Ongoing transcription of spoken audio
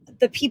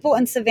the people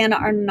in Savannah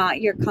are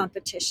not your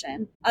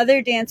competition.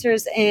 Other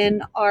dancers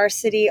in our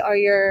city are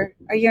your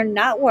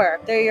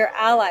network. They're your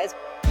allies.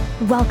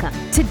 Welcome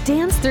to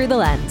Dance Through the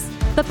Lens,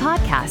 the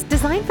podcast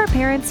designed for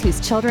parents whose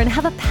children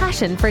have a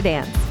passion for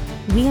dance.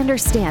 We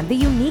understand the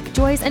unique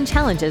joys and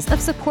challenges of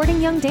supporting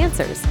young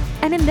dancers.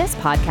 And in this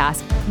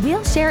podcast,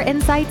 we'll share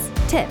insights,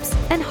 tips,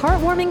 and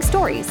heartwarming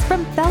stories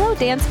from fellow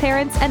dance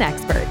parents and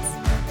experts.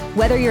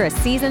 Whether you're a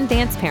seasoned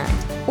dance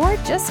parent or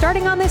just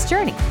starting on this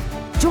journey,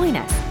 join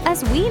us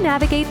as we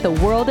navigate the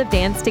world of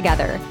dance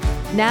together.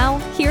 Now,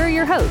 here are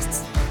your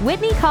hosts,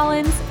 Whitney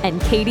Collins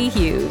and Katie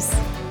Hughes.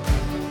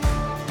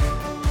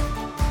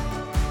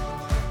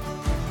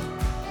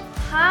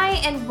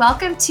 Hi, and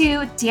welcome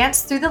to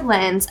Dance Through the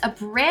Lens, a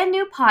brand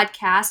new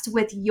podcast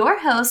with your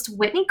host,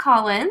 Whitney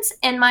Collins,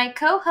 and my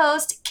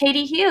co-host,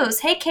 Katie Hughes.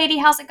 Hey, Katie,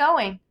 how's it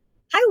going?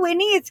 Hi,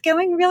 Whitney. It's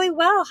going really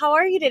well. How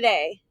are you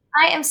today?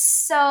 I am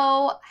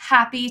so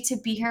happy to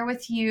be here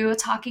with you,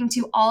 talking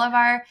to all of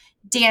our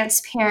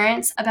dance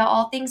parents about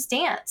all things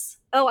dance.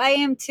 Oh, I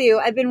am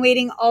too. I've been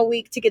waiting all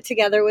week to get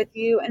together with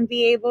you and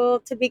be able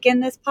to begin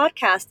this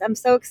podcast. I'm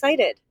so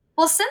excited.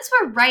 Well, since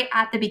we're right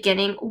at the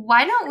beginning,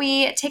 why don't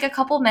we take a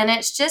couple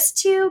minutes just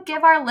to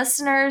give our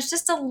listeners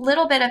just a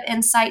little bit of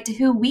insight to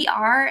who we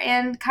are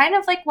and kind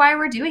of like why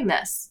we're doing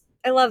this.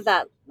 I love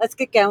that. Let's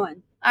get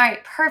going. All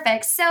right,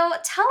 perfect. So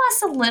tell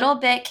us a little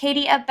bit,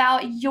 Katie,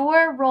 about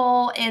your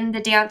role in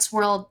the dance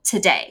world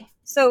today.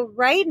 So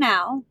right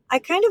now, I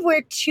kind of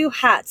wear two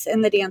hats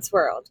in the dance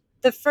world.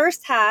 The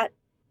first hat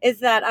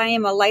is that I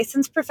am a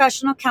licensed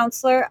professional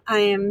counselor. I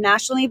am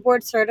nationally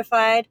board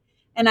certified,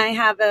 and I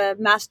have a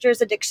master's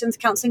addictions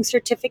counseling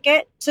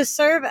certificate to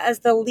serve as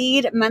the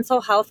lead mental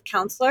health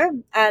counselor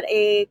at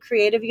a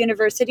creative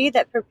university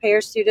that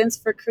prepares students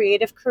for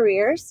creative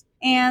careers.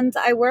 And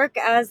I work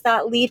as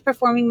that lead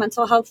performing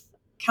mental health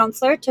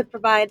counselor to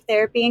provide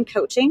therapy and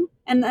coaching.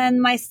 And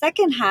then my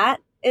second hat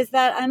is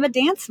that I'm a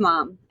dance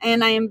mom,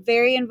 and I am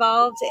very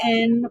involved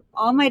in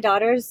all my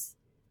daughter's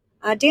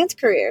dance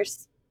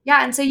careers.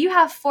 Yeah, and so you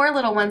have 4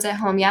 little ones at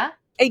home, yeah?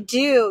 I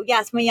do.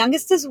 Yes. My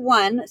youngest is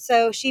 1.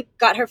 So she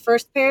got her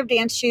first pair of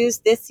dance shoes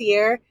this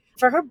year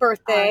for her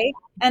birthday.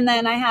 And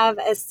then I have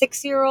a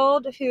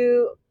 6-year-old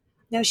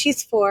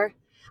she's 4,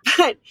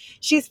 but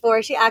she's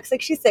 4. She acts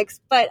like she's 6,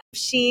 but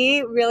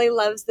she really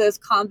loves those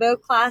combo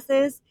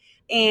classes.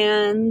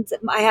 And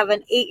I have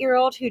an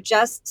 8-year-old who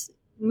just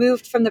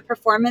moved from the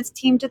performance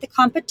team to the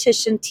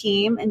competition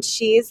team. And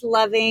she is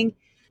loving,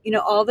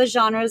 all the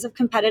genres of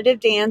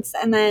competitive dance.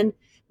 And then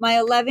my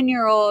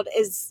 11-year-old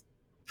is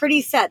pretty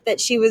set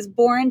that she was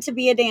born to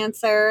be a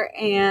dancer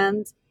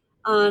and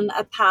on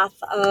a path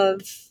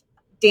of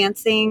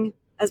dancing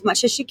as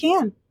much as she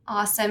can.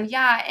 Awesome.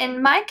 Yeah.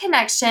 And my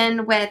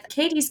connection with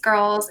Katie's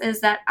girls is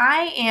that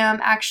I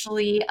am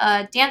actually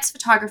a dance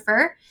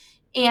photographer,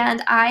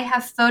 and I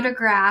have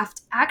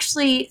photographed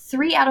actually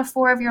 3 out of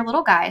 4 of your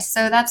little guys.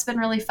 So that's been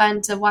really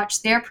fun to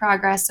watch their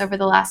progress over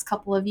the last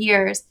couple of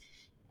years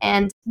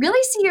and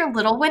really see your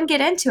little one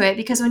get into it,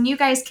 because when you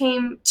guys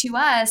came to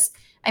us,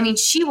 I mean,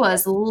 she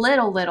was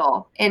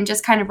little and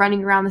just kind of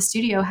running around the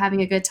studio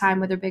having a good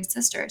time with her big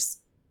sisters.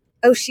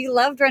 Oh, she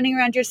loved running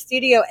around your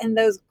studio, and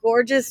those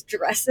gorgeous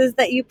dresses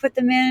that you put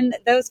them in.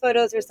 Those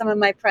photos are some of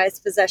my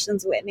prized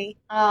possessions, Whitney.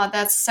 Oh,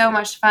 that's so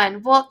much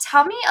fun. Well,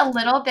 tell me a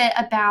little bit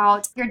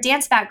about your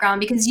dance background,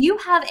 because you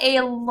have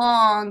a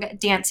long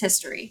dance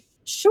history.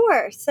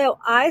 Sure. So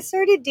I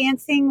started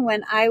dancing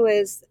when I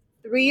was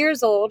 3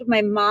 years old.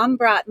 My mom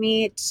brought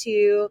me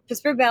to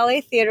Pittsburgh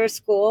Ballet Theater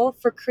School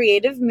for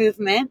creative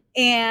movement,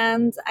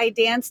 and I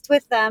danced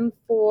with them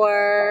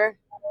for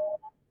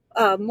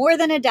more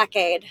than a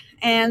decade.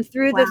 And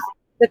through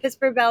the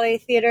Pittsburgh Ballet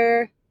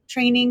Theater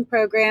training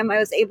program, I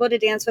was able to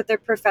dance with their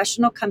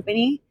professional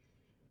company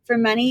for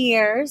many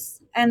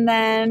years. And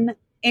then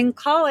in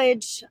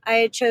college,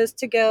 I chose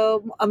to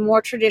go a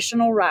more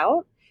traditional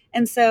route.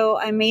 And so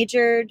I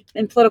majored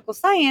in political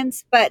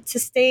science, but to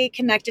stay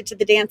connected to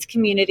the dance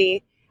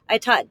community, I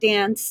taught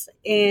dance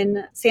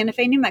in Santa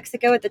Fe, New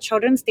Mexico at the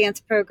Children's Dance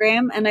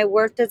Program. And I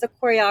worked as a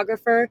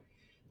choreographer,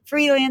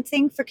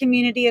 freelancing for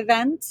community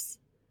events.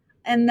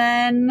 And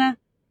then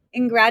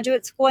in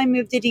graduate school, I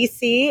moved to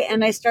DC,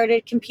 and I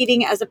started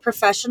competing as a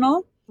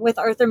professional with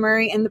Arthur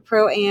Murray in the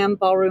Pro-Am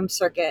ballroom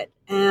circuit.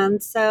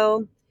 And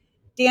so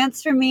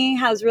dance for me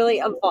has really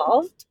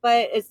evolved,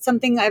 but it's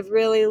something I've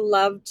really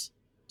loved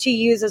to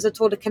use as a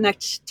tool to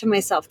connect to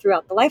myself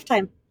throughout the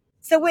lifetime.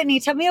 So Whitney,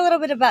 tell me a little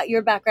bit about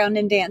your background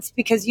in dance,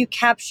 because you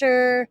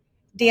capture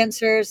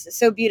dancers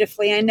so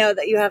beautifully. I know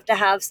that you have to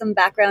have some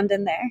background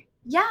in there.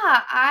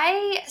 Yeah,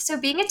 so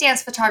being a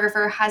dance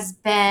photographer has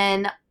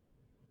been,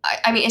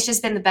 it's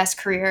just been the best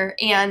career.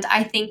 And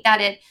I think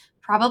that it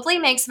probably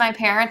makes my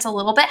parents a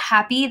little bit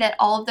happy that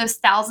all of those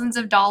thousands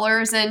of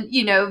dollars and,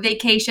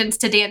 vacations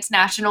to dance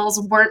nationals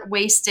weren't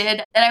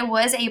wasted, that I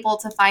was able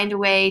to find a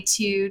way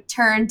to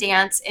turn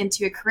dance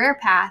into a career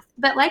path.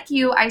 But like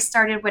you, I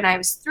started when I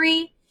was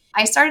 3.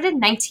 I started in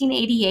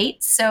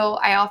 1988. So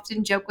I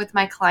often joke with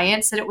my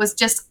clients that it was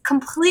just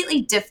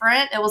completely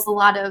different. It was a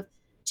lot of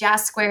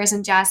jazz squares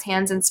and jazz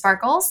hands and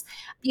sparkles.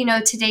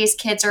 Today's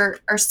kids are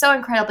so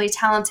incredibly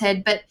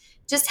talented, but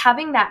just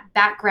having that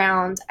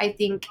background, I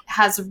think,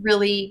 has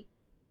really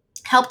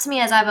helped me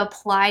as I've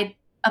applied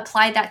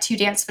that to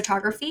dance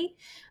photography.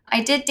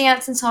 I did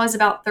dance until I was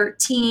about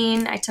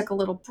 13. I took a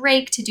little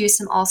break to do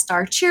some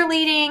all-star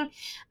cheerleading,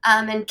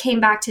 and came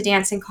back to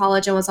dance in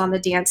college and was on the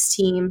dance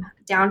team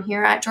down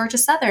here at Georgia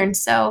Southern.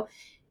 So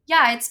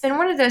yeah, it's been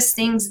one of those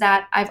things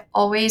that I've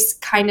always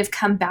kind of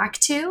come back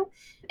to.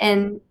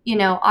 And,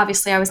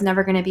 obviously I was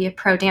never going to be a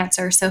pro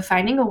dancer. So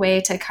finding a way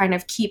to kind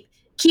of keep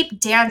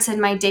dance in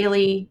my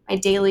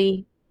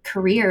daily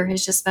career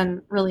has just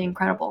been really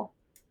incredible.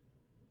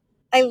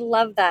 I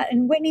love that.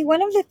 And Whitney,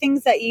 one of the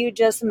things that you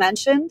just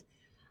mentioned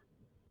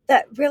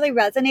that really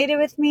resonated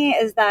with me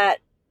is that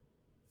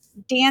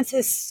dance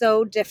is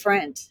so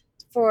different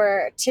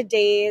for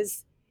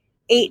today's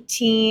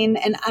 18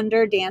 and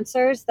under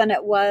dancers than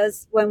it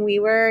was when we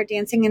were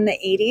dancing in the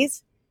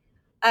 80s.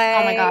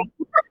 Oh my God.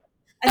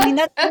 I mean,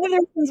 that's one of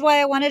the reasons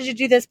why I wanted to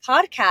do this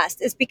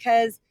podcast, is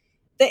because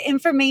the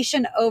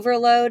information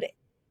overload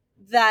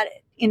that,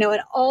 and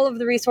all of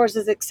the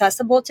resources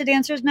accessible to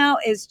dancers now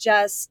is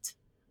just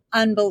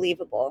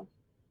unbelievable.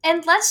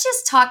 And let's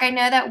just talk. I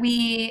know that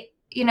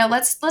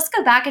let's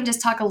go back and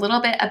just talk a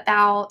little bit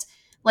about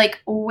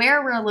like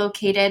where we're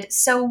located.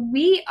 So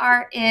we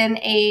are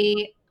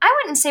I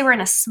wouldn't say we're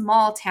in a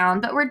small town,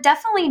 but we're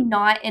definitely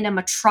not in a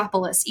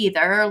metropolis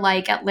either,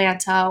 like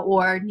Atlanta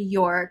or New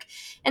York.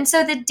 And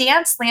so the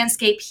dance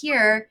landscape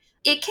here,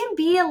 it can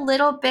be a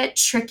little bit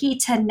tricky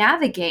to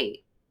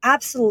navigate.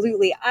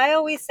 Absolutely. I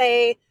always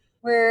say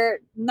we're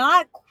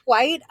not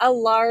quite a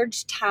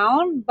large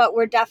town, but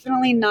we're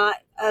definitely not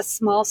a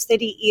small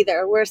city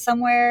either. We're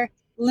somewhere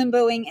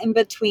limboing in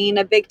between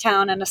a big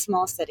town and a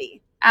small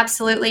city.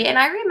 Absolutely. And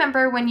I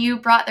remember when you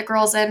brought the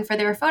girls in for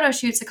their photo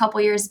shoots a couple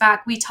years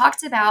back, we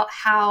talked about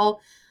how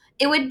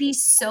it would be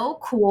so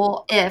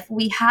cool if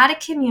we had a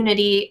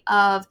community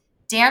of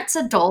dance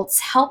adults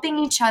helping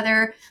each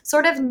other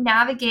sort of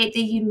navigate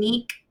the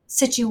unique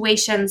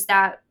situations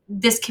that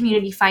this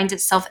community finds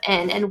itself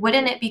in. And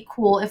wouldn't it be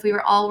cool if we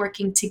were all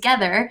working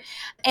together?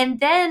 And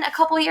then a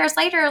couple years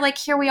later, like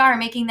here we are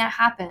making that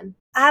happen.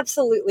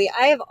 Absolutely.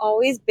 I have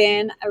always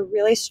been a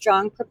really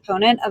strong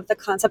proponent of the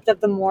concept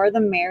of the more the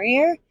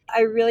merrier.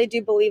 I really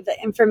do believe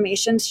that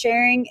information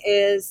sharing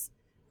is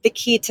the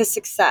key to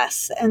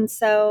success. And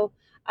so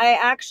I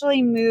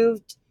actually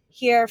moved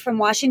here from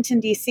Washington,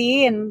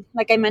 D.C. And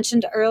like I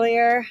mentioned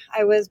earlier,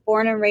 I was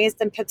born and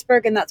raised in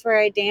Pittsburgh, and that's where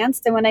I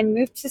danced. And when I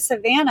moved to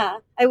Savannah,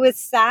 I was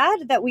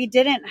sad that we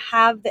didn't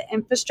have the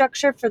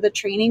infrastructure for the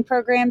training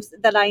programs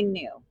that I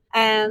knew.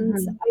 And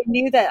I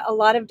knew that a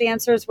lot of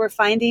dancers were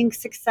finding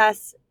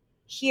success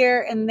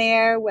here and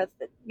there with,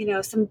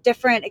 some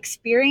different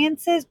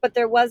experiences, but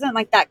there wasn't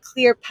like that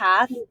clear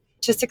path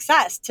to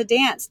success, to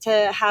dance,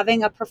 to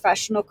having a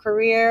professional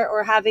career,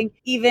 or having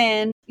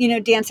even,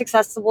 dance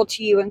accessible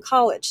to you in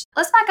college.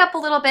 Let's back up a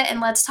little bit and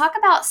let's talk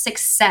about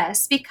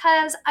success,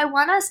 because I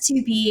want us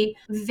to be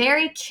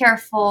very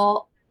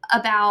careful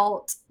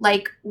about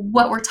like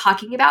what we're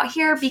talking about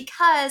here,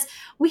 because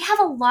we have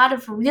a lot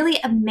of really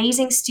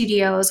amazing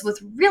studios with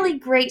really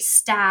great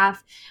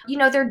staff.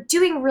 They're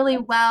doing really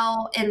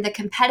well in the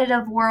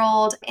competitive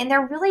world, and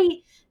they're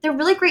really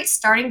great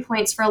starting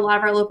points for a lot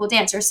of our local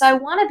dancers. So I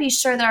want to be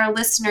sure that our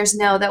listeners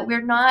know that we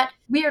are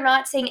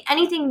not saying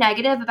anything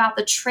negative about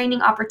the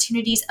training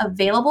opportunities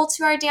available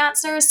to our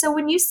dancers. So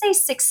when you say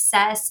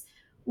success,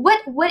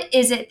 what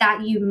is it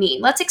that you mean?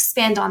 Let's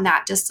expand on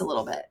that just a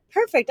little bit.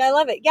 Perfect. I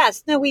love it.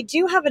 Yes. No, we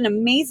do have an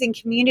amazing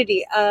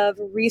community of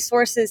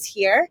resources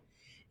here.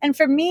 And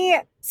for me,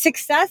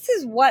 success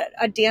is what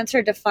a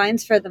dancer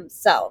defines for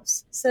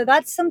themselves. So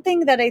that's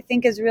something that I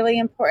think is really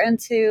important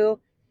to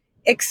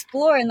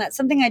explore. And that's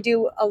something I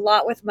do a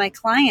lot with my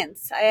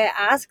clients. I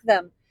ask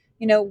them,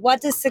 what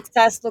does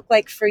success look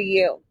like for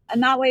you?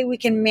 And that way we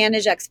can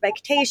manage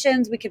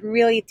expectations. We can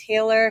really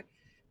tailor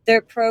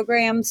their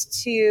programs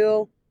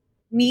to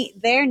meet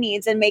their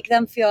needs and make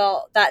them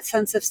feel that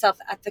sense of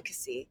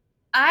self-efficacy.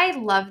 I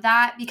love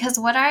that, because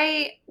what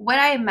I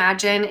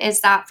imagine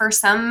is that for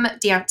some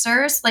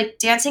dancers, like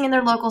dancing in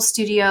their local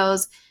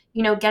studios,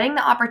 getting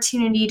the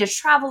opportunity to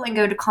travel and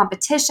go to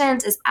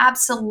competitions is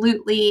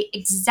absolutely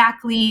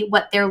exactly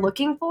what they're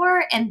looking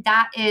for. And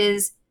that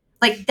is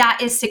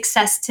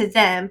success to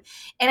them.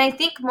 And I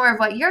think more of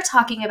what you're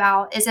talking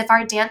about is if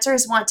our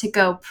dancers want to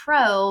go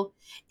pro,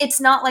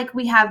 it's not like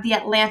we have the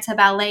Atlanta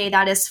Ballet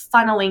that is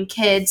funneling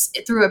kids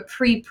through a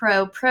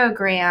pre-pro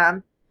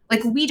program.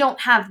 Like we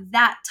don't have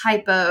that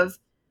type of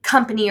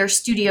company or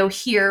studio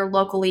here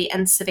locally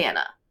in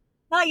Savannah.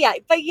 Not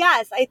yet, but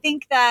yes, I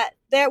think that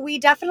we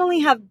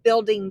definitely have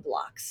building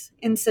blocks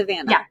in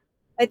Savannah. Yeah.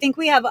 I think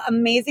we have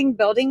amazing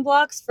building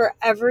blocks for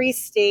every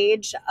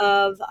stage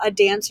of a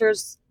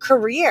dancer's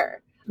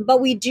career,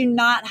 but we do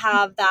not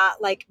have that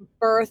like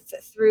birth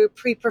through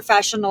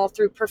pre-professional,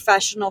 through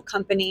professional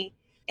company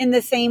in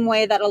the same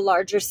way that a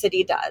larger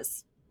city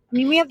does. I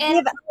mean, we have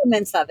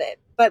elements of it,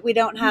 but we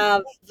don't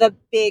have the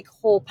big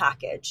whole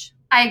package.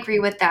 I agree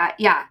with that.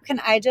 Yeah. Can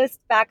I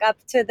just back up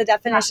to the Yeah.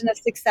 definition of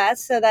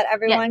success so that Yes.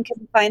 everyone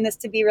can find this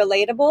to be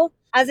relatable?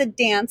 As a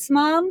dance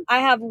mom, I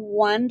have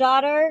one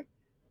daughter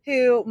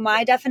who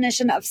my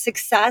definition of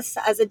success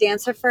as a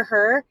dancer for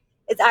her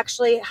is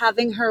actually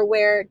having her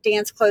wear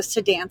dance clothes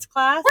to dance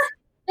class.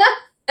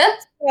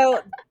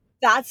 So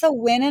that's a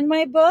win in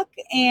my book.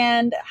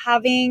 And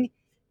having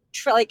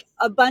like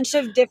a bunch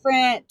of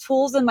different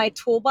tools in my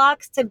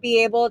toolbox to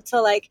be able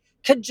to like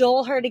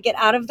cajole her to get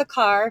out of the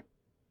car,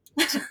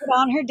 to put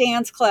on her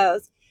dance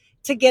clothes,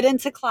 to get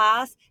into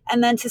class,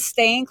 and then to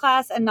stay in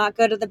class and not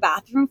go to the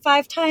bathroom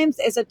 5 times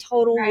is a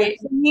total win Right.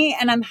 for me.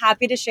 And I'm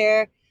happy to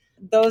share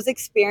those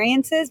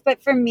experiences.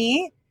 But for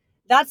me,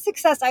 that's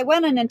success. I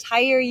went an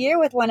entire year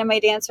with one of my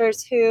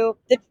dancers who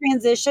the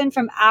transition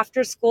from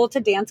after school to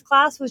dance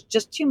class was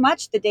just too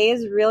much. The day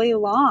is really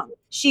long.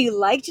 She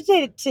liked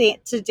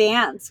to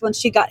dance when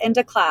she got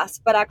into class,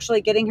 but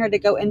actually getting her to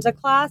go into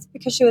class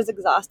because she was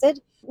exhausted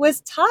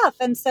was tough.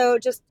 And so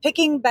just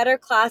picking better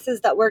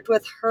classes that worked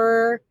with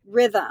her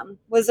rhythm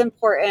was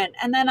important.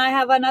 And then I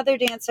have another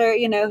dancer,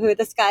 who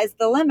the sky's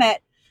the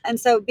limit. And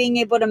so being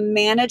able to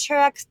manage her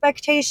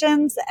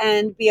expectations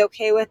and be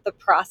okay with the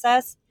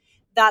process,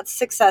 that's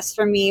success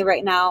for me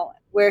right now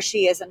where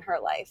she is in her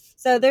life.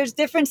 So there's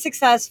different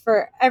success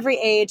for every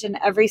age and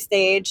every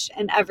stage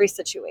and every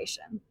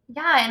situation.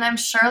 Yeah. And I'm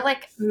sure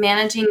like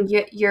managing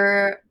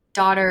your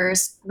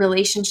daughter's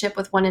relationship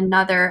with one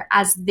another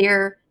as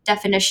their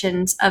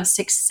definitions of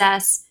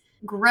success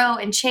grow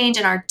and change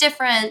and are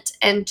different,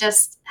 and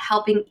just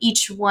helping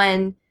each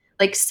one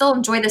like still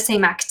enjoy the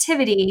same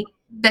activity,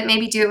 but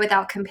maybe do it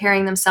without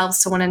comparing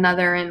themselves to one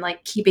another and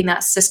like keeping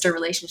that sister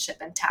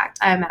relationship intact.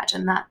 I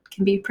imagine that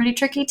can be pretty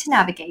tricky to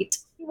navigate.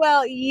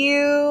 Well,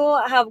 you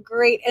have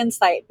great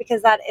insight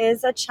because that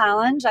is a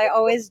challenge. I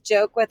always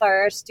joke with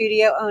our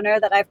studio owner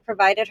that I've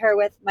provided her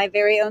with my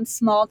very own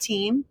small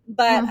team,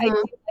 but I Mm-hmm.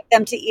 do like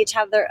them to each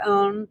have their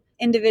own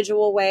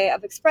individual way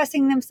of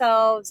expressing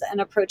themselves and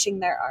approaching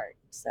their art.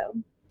 So,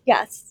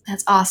 yes.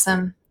 That's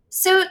awesome.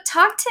 So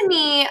talk to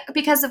me,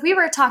 because we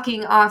were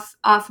talking off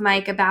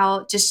mic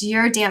about just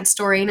your dance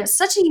story, and it's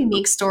such a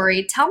unique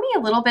story. Tell me a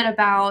little bit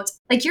about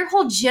like your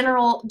whole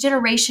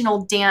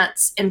generational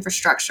dance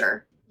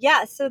infrastructure.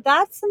 Yeah, so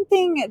that's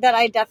something that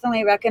I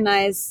definitely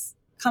recognize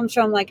comes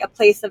from like a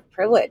place of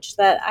privilege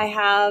that I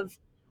have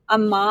a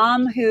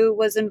mom who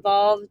was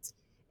involved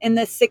in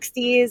the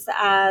 60s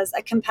as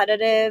a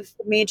competitive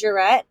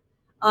majorette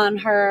on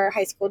her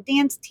high school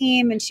dance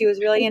team. And she was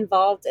really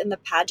involved in the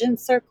pageant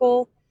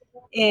circle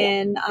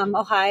in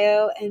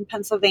Ohio and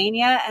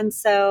Pennsylvania. And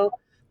so,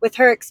 with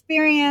her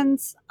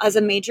experience as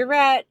a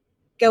majorette,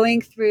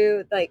 going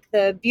through like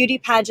the beauty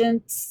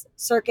pageants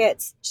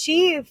circuits,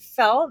 she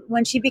felt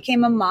when she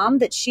became a mom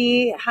that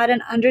she had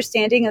an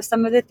understanding of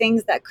some of the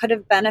things that could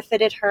have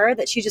benefited her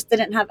that she just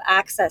didn't have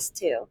access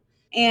to.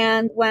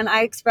 And when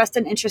I expressed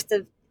an interest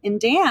in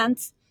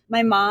dance,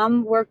 my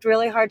mom worked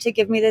really hard to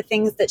give me the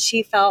things that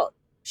she felt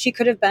she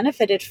could have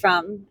benefited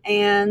from.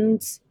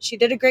 And she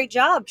did a great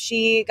job.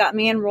 She got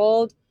me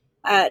enrolled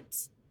at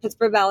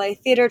Pittsburgh Ballet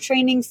Theater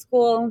Training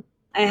School.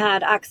 I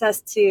had access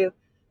to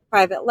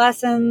private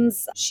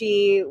lessons.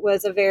 She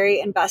was a very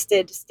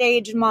invested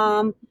stage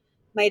mom.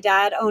 My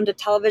dad owned a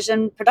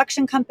television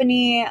production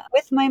company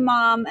with my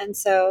mom. And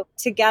so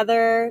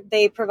together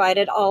they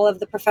provided all of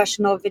the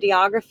professional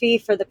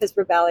videography for the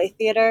Pittsburgh Ballet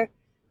Theater,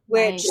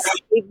 which Nice.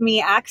 gave me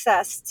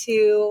access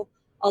to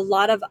a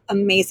lot of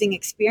amazing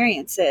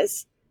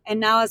experiences. And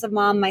now, as a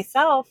mom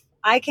myself,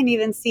 I can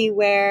even see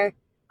where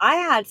I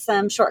had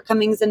some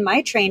shortcomings in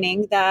my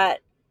training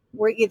that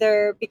were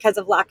either because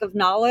of lack of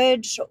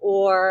knowledge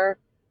or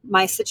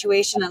my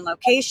situation and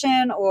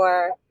location,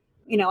 or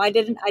I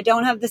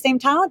don't have the same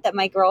talent that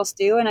my girls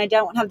do, and I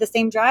don't have the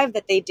same drive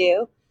that they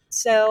do.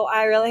 So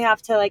I really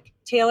have to like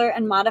tailor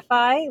and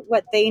modify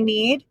what they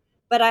need.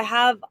 But I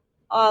have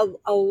a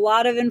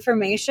lot of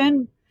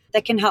information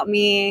that can help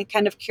me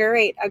kind of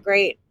curate a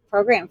great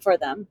program for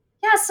them.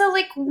 Yeah, so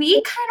like we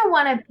kind of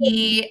want to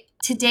be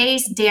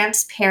today's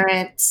dance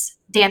parents,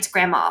 dance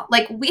grandma.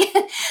 Like we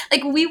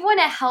like we want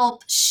to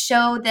help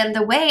show them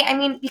the way. I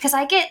mean, because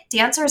I get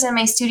dancers in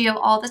my studio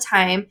all the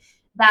time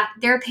that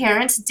their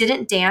parents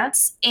didn't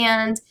dance,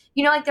 and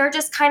like they're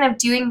just kind of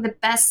doing the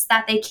best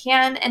that they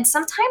can, and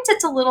sometimes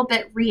it's a little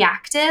bit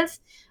reactive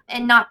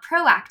and not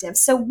proactive.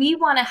 So we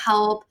want to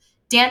help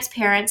dance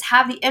parents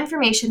have the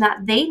information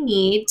that they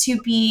need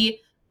to be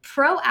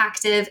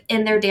proactive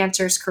in their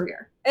dancer's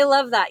career. I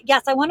love that.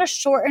 Yes, I want to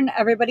shorten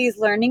everybody's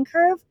learning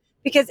curve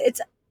because it's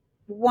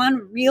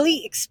one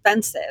really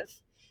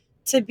expensive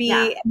to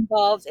Yeah. be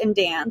involved in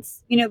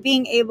dance.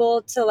 Being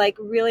able to like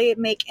really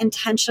make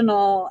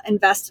intentional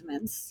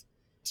investments.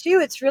 Two,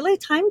 it's really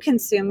time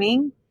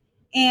consuming.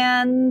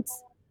 And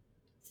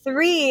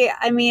three,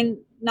 I mean,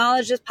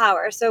 knowledge is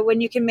power. So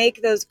when you can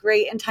make those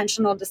great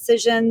intentional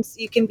decisions,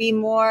 you can be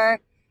more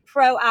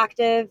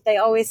proactive. They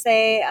always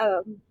say,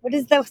 what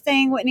is the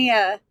saying, Whitney?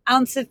 A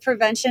ounce of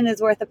prevention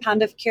is worth a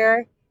pound of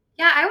cure.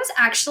 Yeah, I was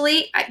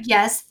actually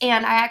yes,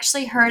 and I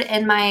actually heard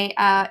in my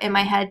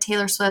head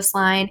Taylor Swift's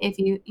line, if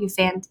you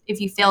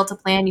fail to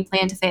plan, you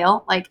plan to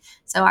fail." Like,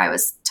 so I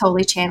was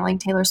totally channeling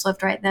Taylor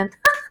Swift right then.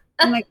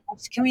 Oh my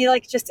gosh, can we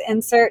like just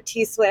insert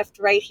T Swift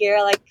right here?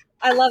 Like,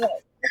 I love it.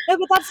 No,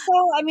 but that's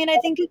so, I mean, I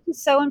think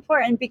it's so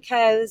important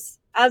because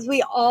as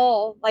we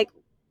all like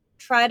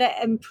try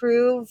to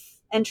improve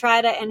and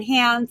try to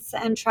enhance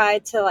and try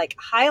to like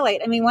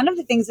highlight, I mean, one of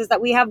the things is that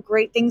we have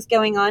great things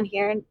going on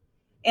here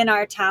in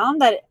our town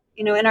that,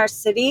 you know, in our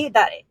city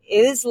that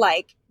is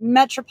like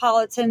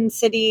metropolitan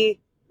city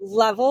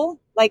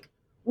level. Like,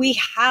 we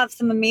have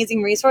some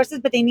amazing resources,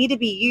 but they need to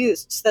be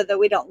used so that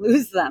we don't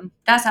lose them.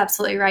 That's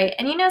absolutely right.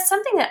 And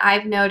something that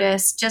I've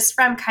noticed just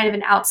from kind of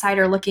an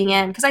outsider looking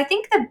in, because I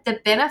think the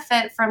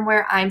benefit from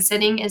where I'm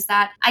sitting is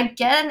that I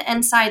get an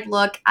inside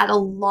look at a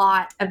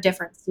lot of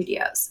different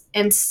studios.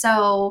 And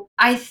so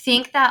I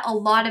think that a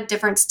lot of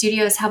different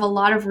studios have a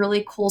lot of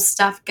really cool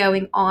stuff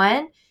going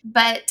on,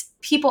 but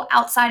people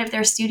outside of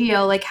their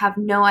studio like have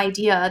no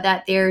idea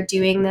that they're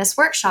doing this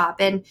workshop.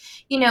 And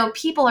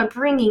people are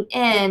bringing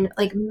in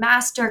like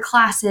master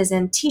classes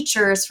and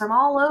teachers from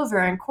all over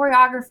and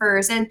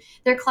choreographers, and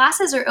their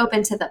classes are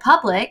open to the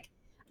public,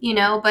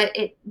 but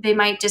they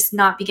might just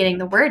not be getting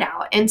the word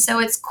out. And so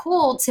it's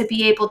cool to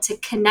be able to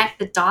connect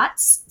the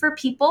dots for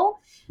people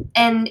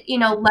and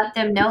let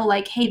them know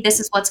like, hey, this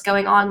is what's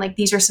going on, like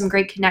these are some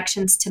great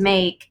connections to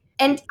make.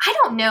 And I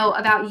don't know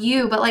about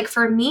you, but like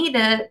for me,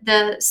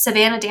 the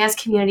Savannah dance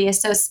community is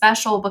so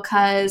special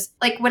because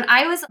like when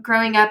I was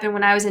growing up and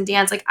when I was in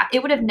dance, like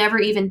it would have never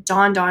even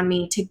dawned on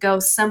me to go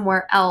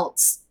somewhere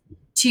else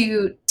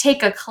to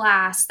take a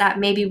class that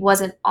maybe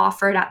wasn't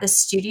offered at the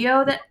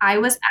studio that I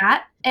was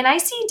at. And I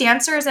see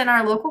dancers in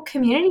our local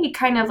community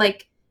kind of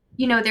like,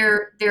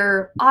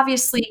 they're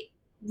obviously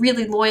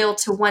really loyal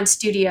to one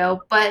studio,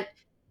 but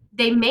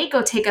they may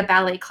go take a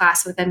ballet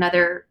class with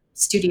another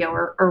studio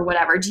or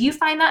whatever. Do you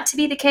find that to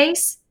be the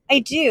case? I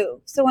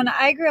do. So when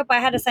I grew up, I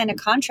had to sign a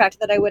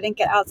contract that I wouldn't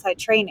get outside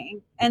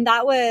training. And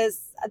that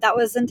was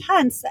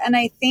intense. And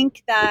I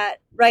think that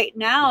right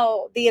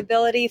now, the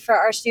ability for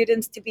our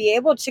students to be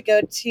able to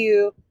go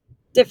to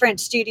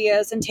different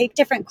studios and take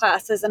different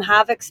classes and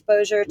have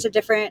exposure to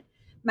different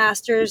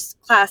master's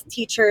class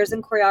teachers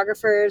and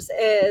choreographers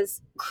is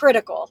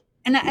critical.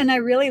 And I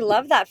really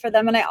love that for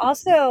them. And I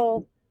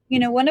also,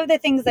 one of the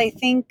things I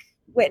think,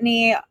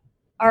 Whitney,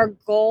 our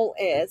goal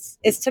is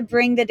to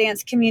bring the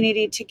dance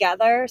community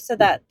together so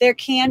that there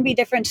can be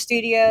different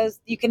studios.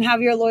 You can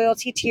have your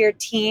loyalty to your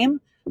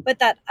team, but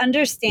that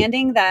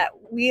understanding that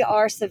we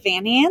are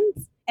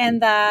Savannahans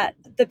and that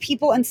the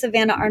people in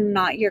Savannah are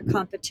not your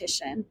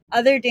competition.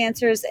 Other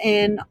dancers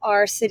in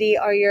our city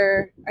are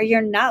your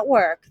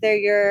network. They're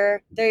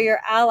your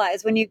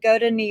allies. When you go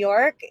to New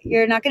York,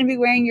 you're not going to be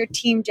wearing your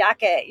team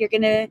jacket. You're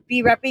going to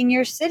be repping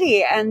your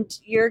city, and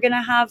you're going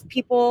to have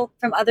people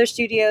from other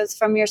studios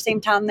from your same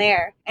town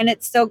there. And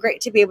it's so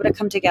great to be able to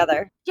come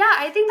together. Yeah,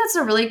 I think that's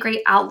a really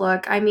great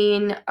outlook. I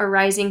mean, a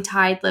rising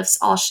tide lifts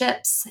all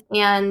ships.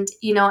 And,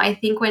 I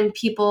think when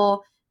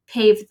people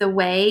pave the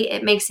way,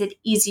 it makes it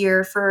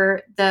easier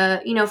for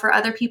for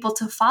other people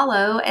to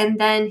follow. And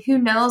then who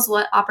knows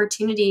what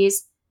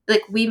opportunities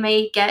like we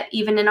may get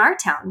even in our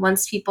town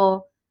once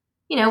people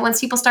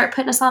start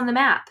putting us on the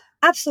map.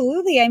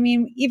 Absolutely. I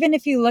mean, even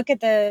if you look at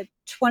the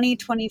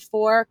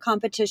 2024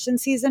 competition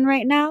season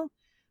right now,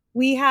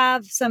 we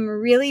have some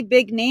really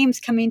big names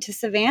coming to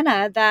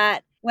Savannah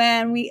that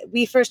when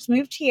we first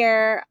moved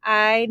here,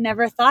 I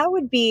never thought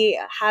would be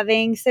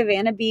having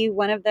Savannah be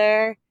one of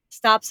their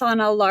stops on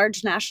a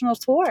large national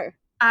tour.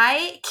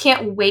 I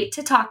can't wait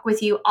to talk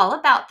with you all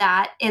about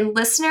that. And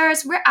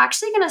listeners, we're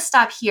actually going to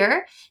stop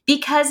here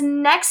because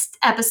next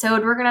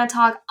episode, we're going to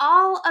talk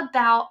all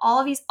about all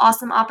of these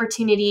awesome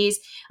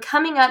opportunities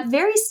coming up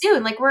very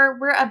soon. Like we're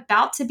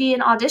about to be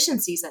in audition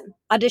season.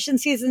 Audition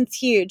season's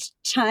huge.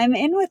 Chime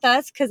in with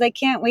us because I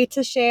can't wait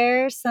to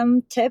share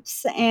some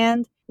tips.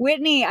 And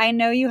Whitney, I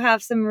know you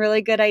have some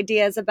really good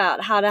ideas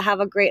about how to have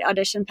a great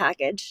audition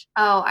package.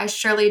 Oh, I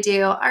surely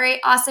do. All right,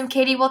 awesome,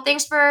 Katie. Well,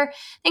 thanks for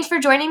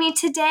joining me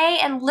today.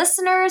 And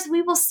listeners,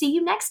 we will see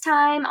you next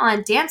time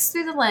on Dance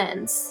Through the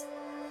Lens.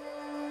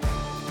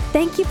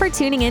 Thank you for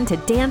tuning in to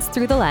Dance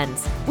Through the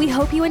Lens. We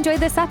hope you enjoyed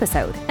this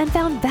episode and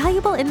found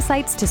valuable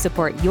insights to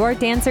support your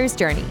dancer's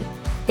journey.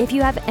 If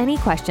you have any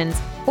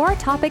questions or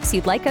topics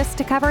you'd like us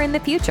to cover in the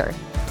future,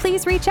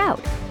 please reach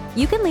out.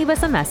 You can leave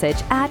us a message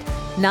at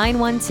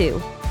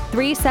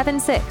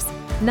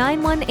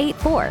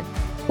 912-376-9184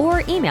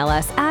 or email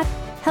us at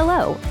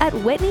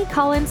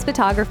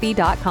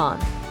hello@whitneycollinsphotography.com.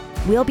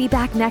 We'll be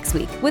back next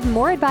week with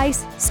more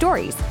advice,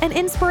 stories, and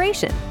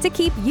inspiration to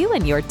keep you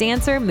and your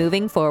dancer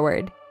moving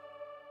forward.